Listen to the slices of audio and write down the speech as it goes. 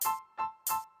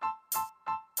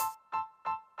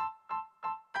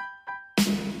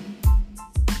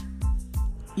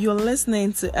You're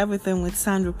listening to Everything with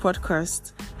Sandra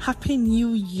podcast. Happy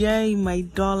New Year, my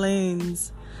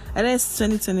darlings. It is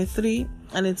 2023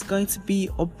 and it's going to be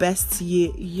our best year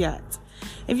yet.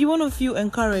 If you want to feel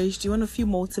encouraged, you want to feel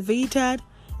motivated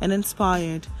and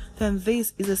inspired, then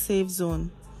this is a safe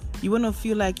zone. You want to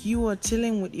feel like you are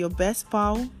chilling with your best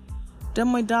pal, then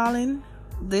my darling,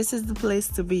 this is the place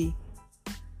to be.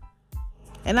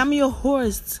 And I'm your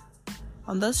host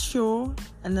on this show,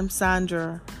 and I'm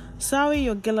Sandra. Sorry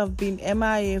your girl have been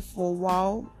MIA for a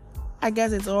while. I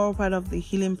guess it's all part of the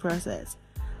healing process.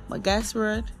 But guess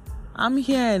what? I'm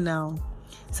here now.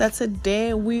 So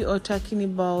today we are talking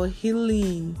about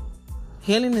healing.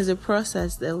 Healing is a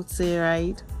process, they would say,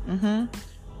 right?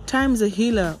 Time is a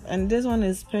healer, and this one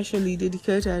is especially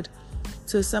dedicated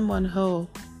to someone who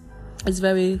is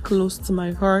very close to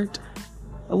my heart.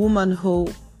 A woman who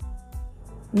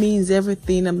means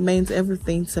everything and meant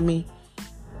everything to me.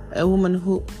 A woman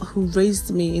who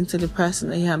raised me into the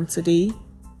person I am today.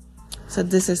 So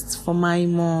this is for my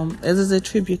mom. This is a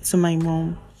tribute to my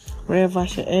mom. Wherever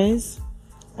she is,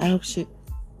 I hope she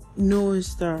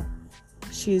knows that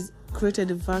she's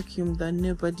created a vacuum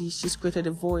that she's created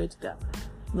a void that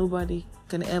nobody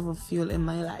can ever feel in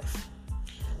my life.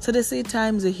 So they say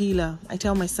time's a healer. I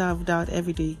tell myself that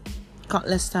every day,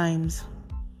 countless times.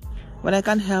 But I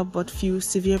can't help but feel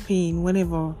severe pain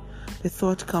whenever the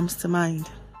thought comes to mind.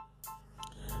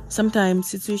 Sometimes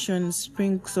situations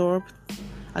springs up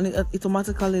and it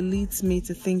automatically leads me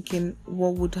to thinking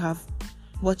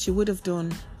what she would have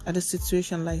done at a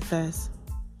situation like this.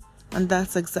 And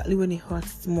that's exactly when it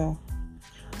hurts more.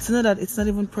 To know that it's not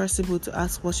even possible to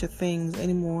ask what she thinks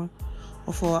anymore,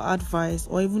 or for her advice,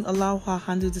 or even allow her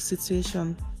handle the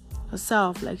situation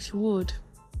herself like she would.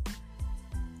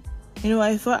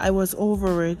 I thought I was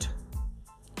over it.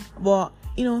 But,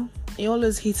 it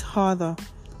always hits harder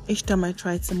each time I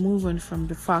try to move on from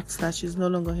the fact that she's no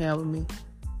longer here with me.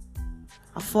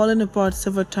 I've fallen apart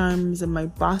several times in my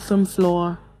bathroom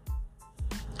floor,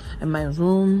 in my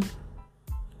room,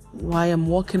 while I'm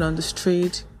walking on the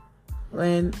street,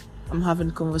 when I'm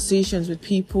having conversations with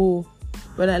people,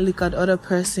 when I look at other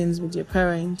persons, with your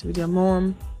parent, with your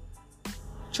mom,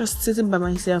 just sitting by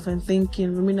myself and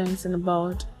thinking, reminiscing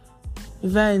about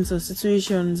events or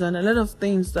situations and a lot of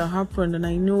things that happened, and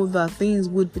I know that things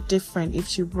would be different if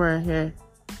she were here.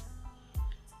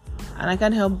 And I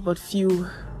can't help but feel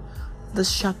this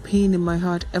sharp pain in my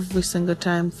heart every single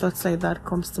time thoughts like that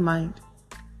comes to mind.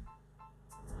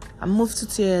 I move to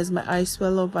tears, my eyes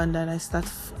swell up, and then I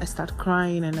start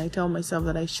crying, and I tell myself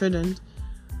that I shouldn't.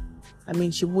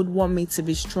 She would want me to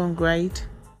be strong, right?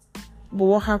 But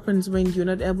what happens when you're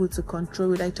not able to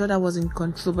control it? I thought I was in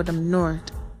control, but I'm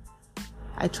not.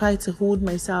 I try to hold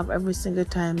myself every single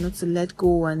time not to let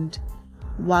go and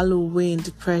wallow away in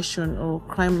depression or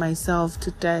cry myself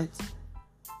to death.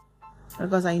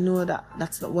 Because I know that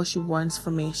that's not what she wants for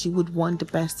me. She would want the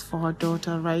best for her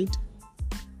daughter, right?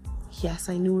 Yes,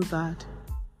 I know that.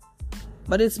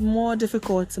 But it's more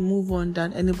difficult to move on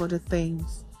than anybody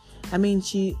thinks.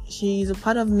 She is a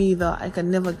part of me that I can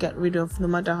never get rid of, no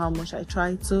matter how much I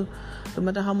try to. No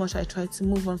matter how much I try to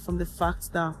move on from the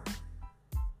fact that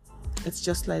it's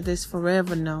just like this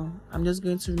forever now. I'm just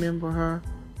going to remember her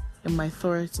in my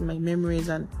thoughts, in my memories,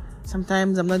 and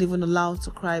sometimes I'm not even allowed to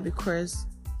cry because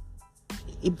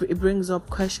it brings up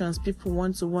questions. People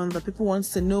want to wonder. People want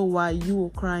to know why you are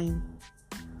crying.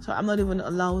 So I'm not even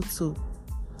allowed to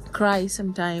cry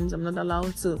sometimes. I'm not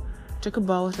allowed to talk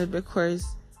about it because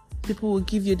people will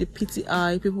give you the pity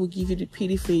eye. People will give you the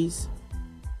pity face.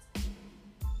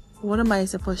 What am I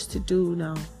supposed to do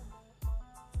now?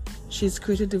 She's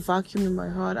created a vacuum in my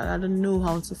heart, and I don't know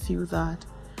how to feel that.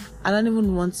 I don't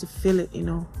even want to feel it,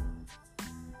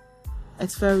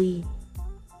 It's very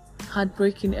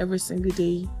heartbreaking every single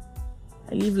day.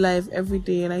 I live life every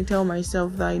day, and I tell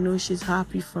myself that I know she's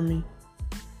happy for me.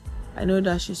 I know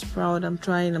that she's proud. I'm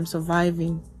trying. I'm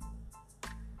surviving.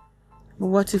 But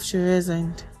what if she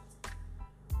isn't?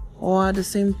 Or at the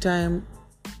same time,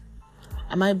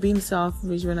 am I being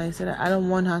selfish when I say that I don't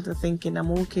want her to think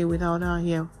I'm okay without her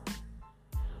here?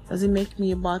 Does it make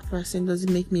me a bad person? Does it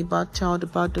make me a bad child, a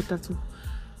bad daughter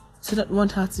to not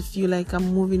want her to feel like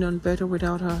I'm moving on better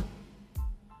without her?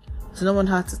 To not want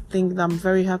her to think that I'm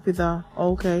very happy that,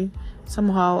 okay,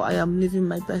 somehow I am living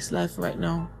my best life right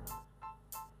now.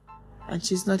 And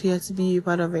she's not here to be a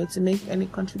part of it, to make any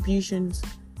contributions.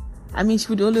 She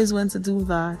would always want to do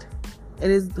that.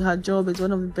 It is her job. It's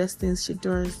one of the best things she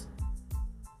does.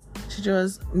 She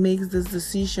just makes these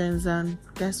decisions, and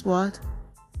guess what?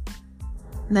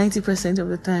 90% of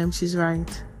the time she's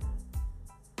right.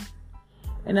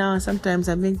 And now sometimes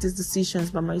I make these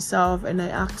decisions by myself, and I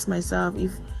ask myself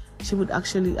if she would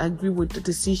actually agree with the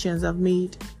decisions I've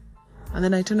made. And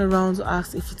then I turn around to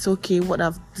ask if it's okay what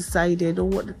I've decided or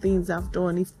what the things I've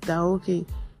done, if they're okay.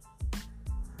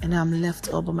 And I'm left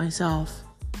all by myself.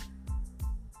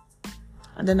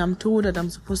 And then I'm told that I'm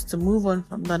supposed to move on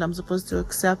from that. I'm supposed to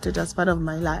accept it as part of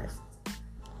my life.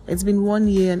 It's been 1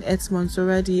 year and 8 months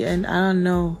already, and I don't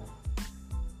know.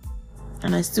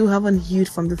 And I still haven't healed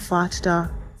from the fact that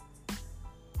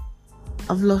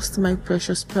I've lost my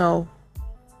precious pearl.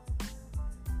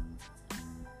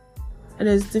 It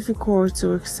is difficult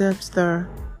to accept that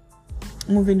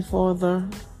moving further,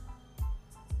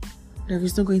 there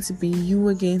is not going to be you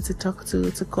again to talk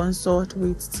to consult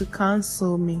with, to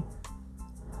counsel me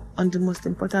on the most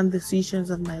important decisions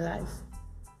of my life.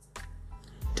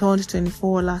 Turned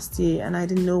 24 last year, and I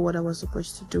didn't know what I was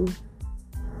supposed to do.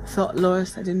 Felt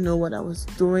lost. I didn't know what I was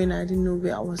doing. I didn't know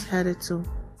where I was headed to.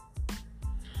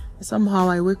 Somehow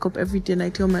I wake up every day and I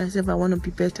tell myself I want to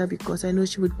be better because I know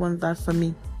she would want that for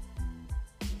me.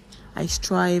 I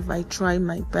strive. I try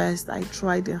my best. I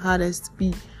try the hardest to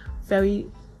be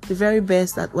the very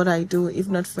best at what I do, if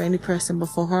not for any person, but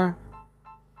for her.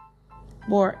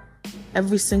 But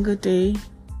every single day,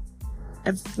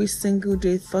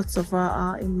 thoughts of her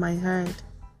are in my head.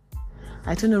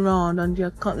 I turn around and there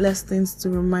are countless things to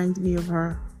remind me of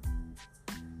her.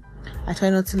 I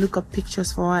try not to look up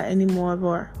pictures of her anymore,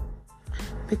 but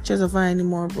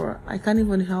I can't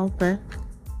even help it.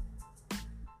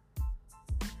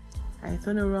 I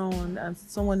turn around and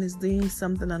someone is doing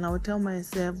something, and I would tell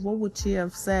myself, what would she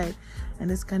have said in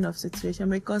this kind of situation?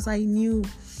 Because I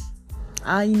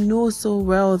know so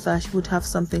well that she would have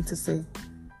something to say.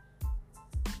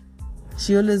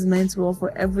 She always meant well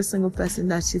for every single person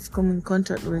that she's come in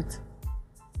contact with.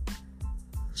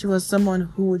 She was someone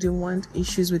who wouldn't want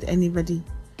issues with anybody.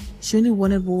 She only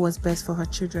wanted what was best for her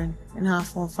children and her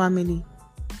family.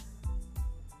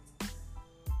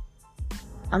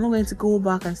 I'm not going to go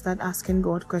back and start asking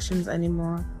God questions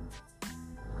anymore,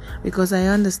 because I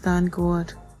understand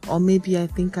God, or maybe I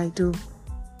think I do.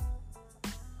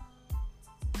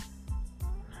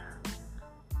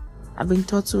 I've been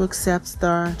taught to accept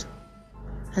that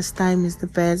His time is the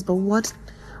best, but what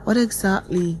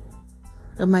exactly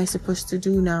am I supposed to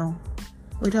do now?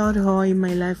 Without her in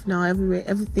my life now,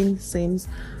 everything seems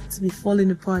to be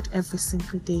falling apart every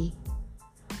single day.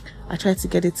 I try to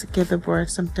get it together, but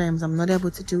sometimes I'm not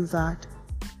able to do that.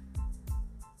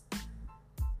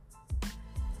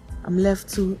 I'm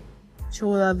left to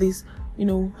shoulder this, a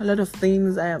lot of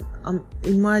things. I'm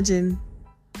imagine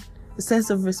the sense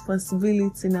of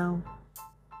responsibility now.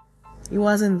 It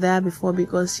wasn't there before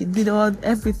because she did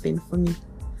everything for me.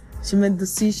 She made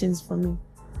decisions for me.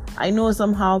 I know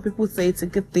somehow people say it's a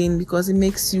good thing because it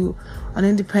makes you an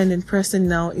independent person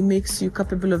now. It makes you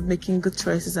capable of making good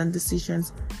choices and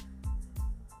decisions.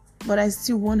 But I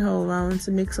still want her around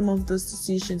to make some of those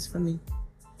decisions for me.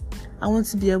 I want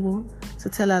to be able to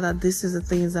tell her that this is the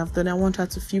things I've done. I want her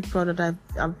to feel proud that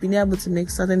I've been able to make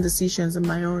certain decisions on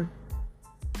my own.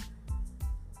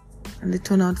 And they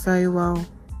turn out very well.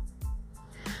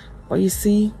 But you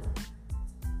see,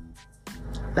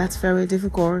 that's very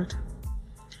difficult.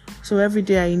 So every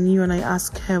day I knew and I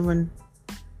asked heaven,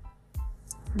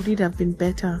 would it have been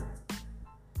better?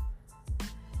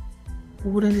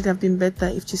 Wouldn't it have been better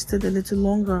if she stayed a little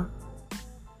longer?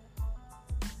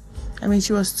 I mean,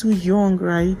 she was too young,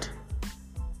 right?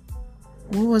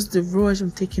 What was the rush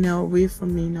of taking her away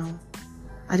from me now?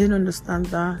 I didn't understand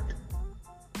that.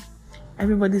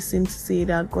 Everybody seemed to say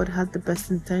that God had the best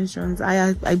intentions.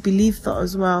 I believe that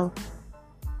as well.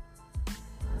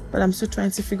 But I'm still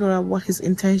trying to figure out what His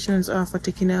intentions are for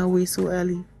taking her away so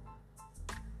early.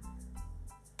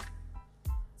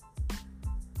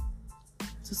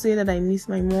 To say that I miss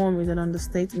my mom is an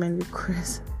understatement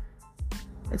because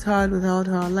it's hard without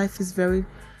her. Life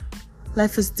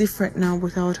is different now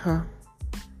without her.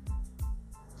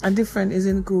 And different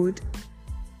isn't good.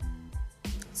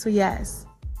 So yes,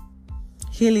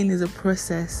 healing is a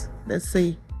process, let's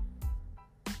say.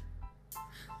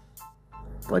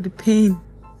 But the pain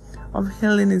of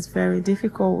healing is very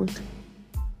difficult.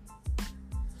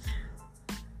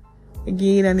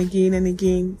 Again and again and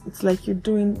again. It's like you're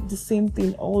doing the same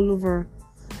thing all over.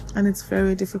 And it's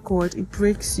very difficult. It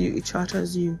breaks you. It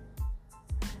shatters you.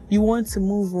 You want to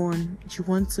move on. You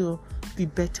want to be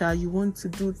better. You want to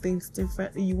do things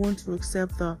differently. You want to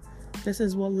accept that this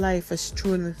is what life has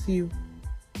thrown with you.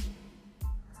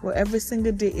 Well, every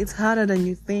single day it's harder than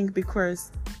you think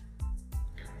because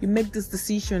you make these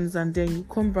decisions and then you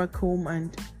come back home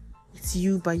and it's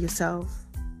you by yourself.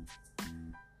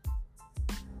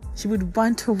 She would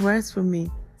banter words with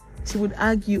me. She would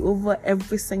argue over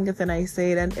every single thing I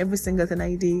said and every single thing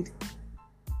I did.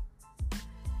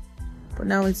 But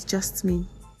now it's just me.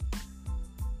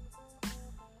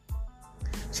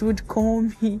 She would call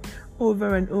me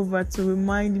over and over to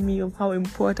remind me of how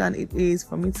important it is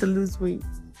for me to lose weight.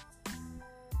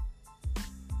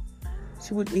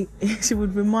 She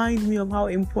would remind me of how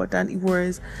important it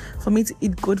was for me to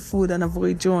eat good food and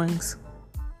avoid junks.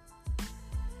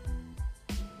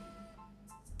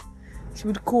 She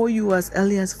would call you as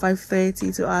early as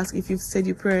 5:30 to ask if you've said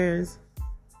your prayers.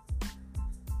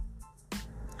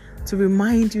 To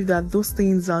remind you that those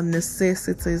things are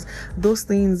necessities. Those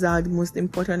things are the most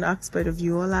important aspect of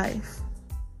your life.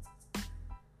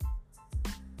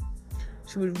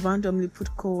 She would randomly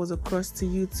put calls across to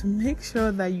you to make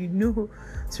sure that you know,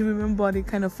 to remember the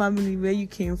kind of family where you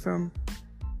came from.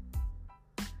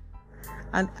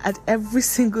 And at every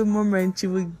single moment, she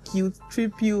will guilt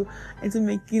trip you into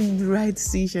making the right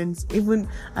decisions. Even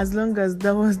as long as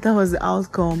that was the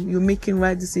outcome, you're making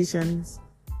right decisions.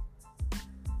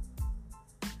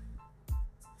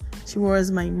 She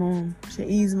was my mom.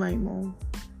 She is my mom.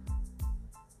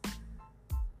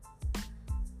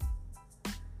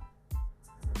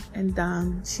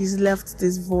 And she's left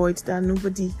this void that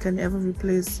nobody can ever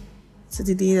replace to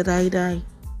the day that I die.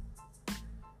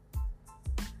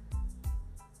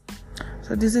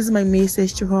 So this is my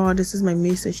message to her. This is my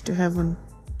message to heaven.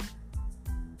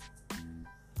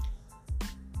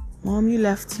 Mom, you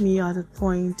left me at a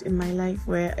point in my life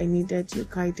where I needed your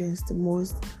guidance the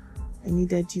most. I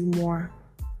needed you more.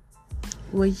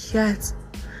 You were yet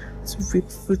to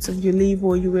reap fruits of your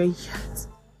labor. You were yet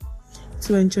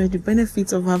to enjoy the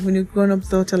benefits of having a grown-up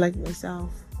daughter like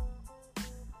myself.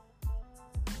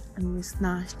 And you were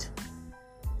snatched.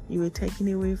 You were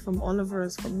taken away from all of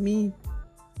us, from me.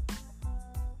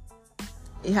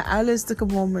 Yeah, I always talk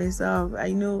about myself.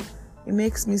 I know it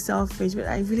makes me selfish, but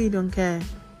I really don't care.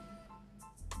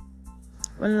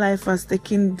 When life has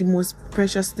taken the most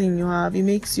precious thing you have, it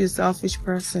makes you a selfish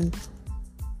person.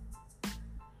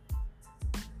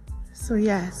 So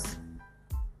yes,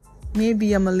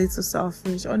 maybe I'm a little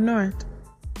selfish or not.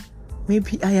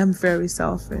 Maybe I am very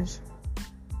selfish.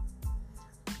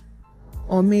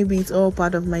 Or maybe it's all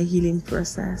part of my healing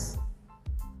process.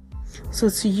 So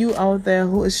to you out there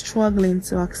who is struggling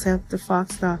to accept the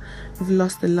fact that you've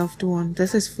lost a loved one,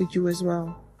 this is for you as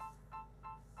well.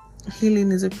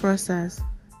 Healing is a process.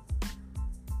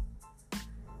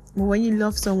 But when you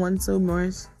love someone so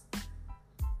much,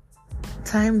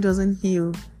 time doesn't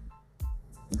heal.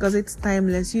 Because it's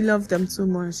timeless. You love them so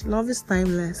much. Love is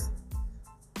timeless.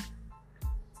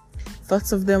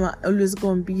 Thoughts of them are always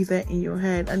going to be there in your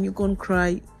head, and you're going to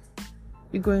cry.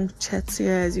 You're going to shed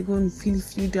tears. You're going to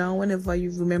feel down whenever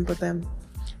you remember them,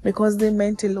 because they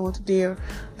meant a lot. They were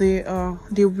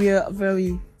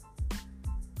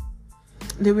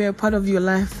a part of your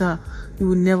life that you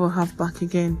will never have back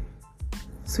again.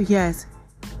 So yes,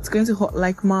 it's going to hurt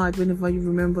like mad whenever you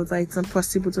remember that it's not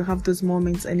possible to have those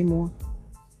moments anymore.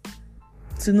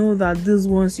 To know that those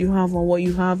ones you have or what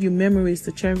you have, your memories,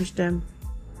 to cherish them.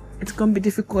 It's going to be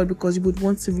difficult because you would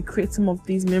want to recreate some of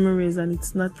these memories, and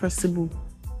it's not possible.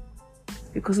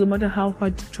 Because no matter how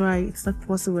hard you try, it's not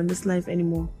possible in this life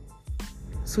anymore.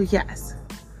 So yes,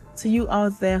 to you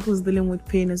out there who's dealing with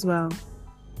pain as well,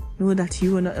 know that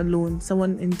you are not alone.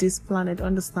 Someone in this planet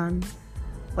understands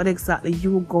what exactly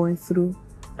you are going through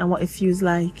and what it feels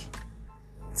like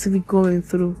to be going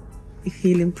through a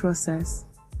healing process.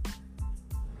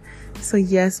 So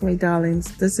yes, my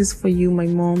darlings, this is for you, my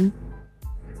mom.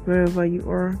 Wherever you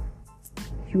are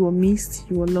missed,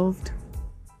 you are loved.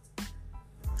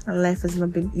 And life has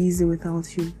not been easy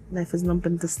without you. Life has not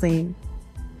been the same.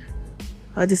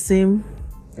 At the same,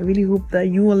 I really hope that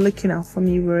you are looking out for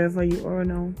me wherever you are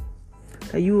now.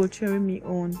 That you are cheering me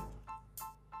on.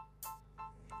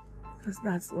 Because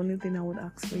that's the only thing I would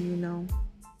ask for you now.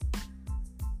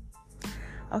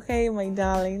 Okay, my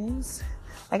darlings.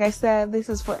 Like I said, this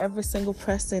is for every single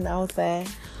person out there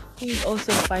who's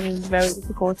also finding it very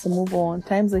difficult to move on.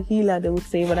 Time's a healer, they would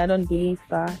say, but I don't believe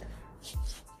that.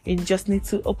 You just need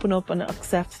to open up and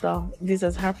accept that this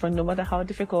has happened, no matter how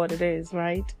difficult it is,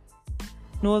 right?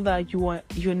 Know that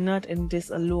you're not in this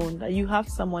alone. That you have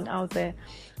someone out there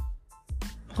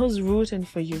who's rooting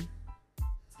for you.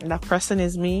 And that person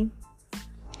is me.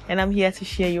 And I'm here to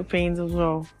share your pains as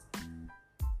well.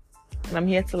 And I'm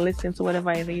here to listen to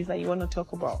whatever it is that you want to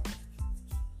talk about.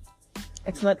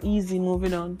 It's not easy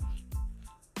moving on.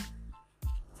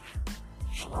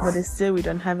 But it's still, we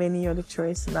don't have any other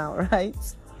choice now, right?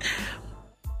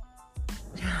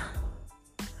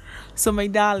 So my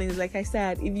darlings, like I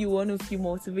said, if you want to feel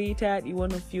motivated, you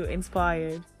want to feel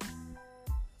inspired,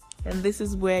 And this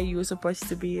is where you're supposed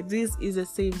to be. This is a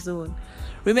safe zone.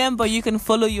 Remember, you can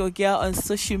follow your girl on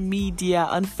social media.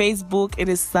 On Facebook, it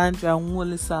is Sandra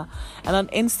Nwolisa. And on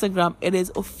Instagram, it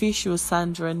is official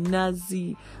Sandra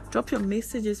Nazi. Drop your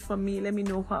messages for me. Let me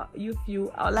know how you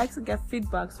feel. I would like to get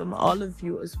feedbacks from all of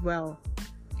you as well.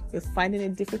 You're finding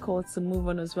it difficult to move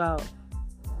on as well.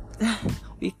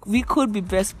 we could be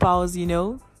best pals, you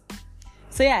know.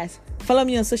 So yes, follow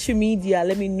me on social media.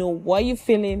 Let me know what you're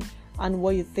feeling and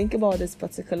what you think about this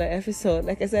particular episode.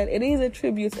 Like I said, it is a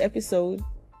tribute episode.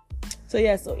 So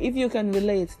yeah, so if you can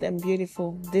relate, then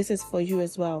beautiful. This is for you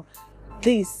as well.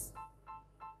 This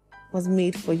was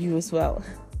made for you as well.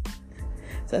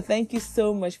 So thank you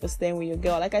so much for staying with your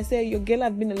girl. Like I said, your girl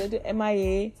has been a little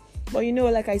MIA. But you know,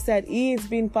 like I said, it's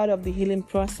been part of the healing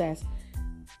process.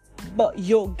 But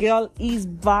your girl is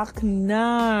back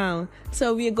now.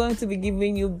 So we are going to be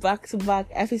giving you back-to-back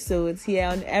episodes here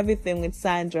on Everything with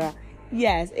Sandra.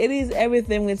 Yes, it is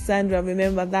Everything with Sandra.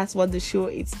 Remember, that's what the show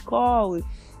is called.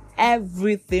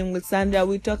 Everything with Sandra.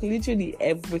 We talk literally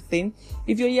everything.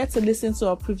 If you're yet to listen to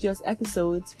our previous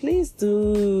episodes, please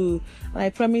do. And I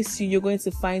promise you, you're going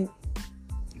to find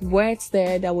words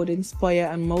there that would inspire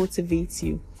and motivate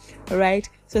you. Alright,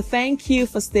 so thank you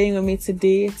for staying with me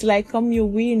today. Till I come your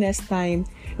way next time.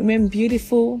 Remain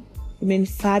beautiful, remain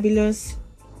fabulous,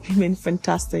 remain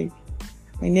fantastic.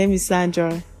 My name is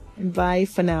Sandra, and bye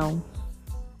for now.